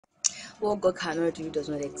What God cannot do does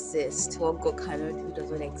not exist. What God cannot do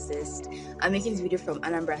does not exist. I'm making this video from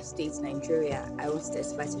Anambra State, Nigeria. I want to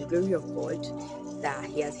testify to the glory of God that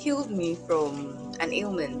He has healed me from an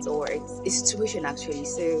ailment or a situation actually.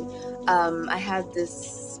 So, I had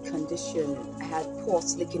this condition. I had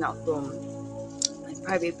pus leaking out from my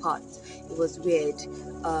private part. It was weird.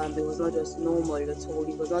 It was not just normal at all.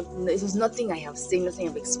 It was not. It was nothing I have seen, nothing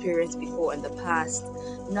I've experienced before in the past.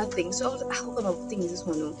 Nothing. So I was like, how kind of thing is this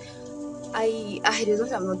one? There's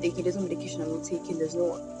nothing I'm not taking, there's no medication I'm not taking, there's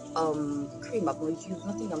no cream I've not used,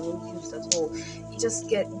 nothing I've not used at all. It just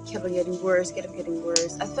kept on getting worse, kept on getting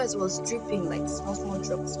worse. At first it was dripping like small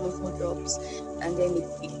drops, and then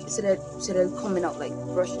it started coming out like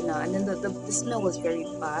rushing out, and then the smell was very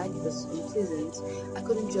bad, it was unpleasant. I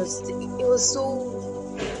couldn't just it was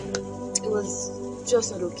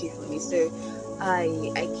just not okay for me. So I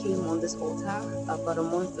came on this altar about a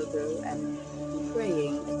month ago and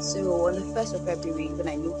praying. So on the 1st of February, when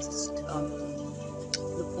I noticed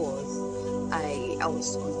the pause, I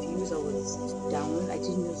was confused, I was down, I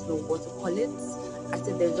didn't just know what to call it. I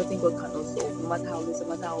said there's nothing God cannot solve, no matter how little, no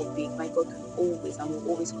matter how big, my God can always and will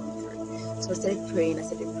always come through. So I started praying, I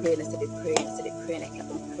kept on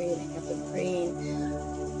praying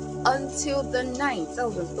until the night. That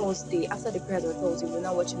was on Thursday. After the prayer on Thursday, we were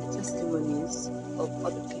now watching the testimonies of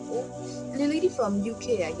other people. And a lady from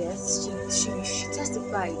UK, I guess, she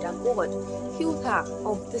testified that God healed her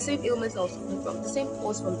of the same ailments I was suffering from, the same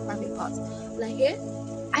cause from private parts. Like,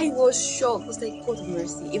 I was shocked. I was like, God of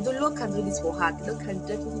mercy. If the Lord can do this for her, the Lord can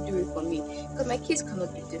definitely do it for me. Because my case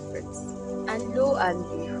cannot be different. And lo and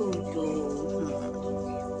behold,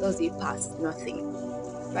 Thursday passed, nothing.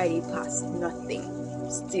 Friday passed, nothing.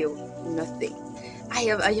 Still nothing. I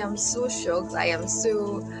am so shocked. I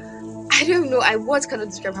don't know. I what cannot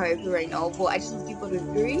describe how I feel right now, but I just want to give God the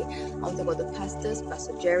glory. I want to talk about the pastors,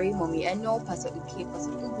 Pastor Jerry, Mommy Eno, Pastor Uke,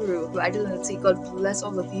 Pastor Uguru. But I just want to say God bless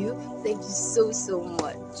all of you. Thank you so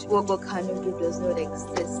much. What God cannot do does not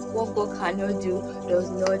exist. What God cannot do does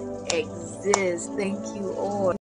not exist. Thank you all.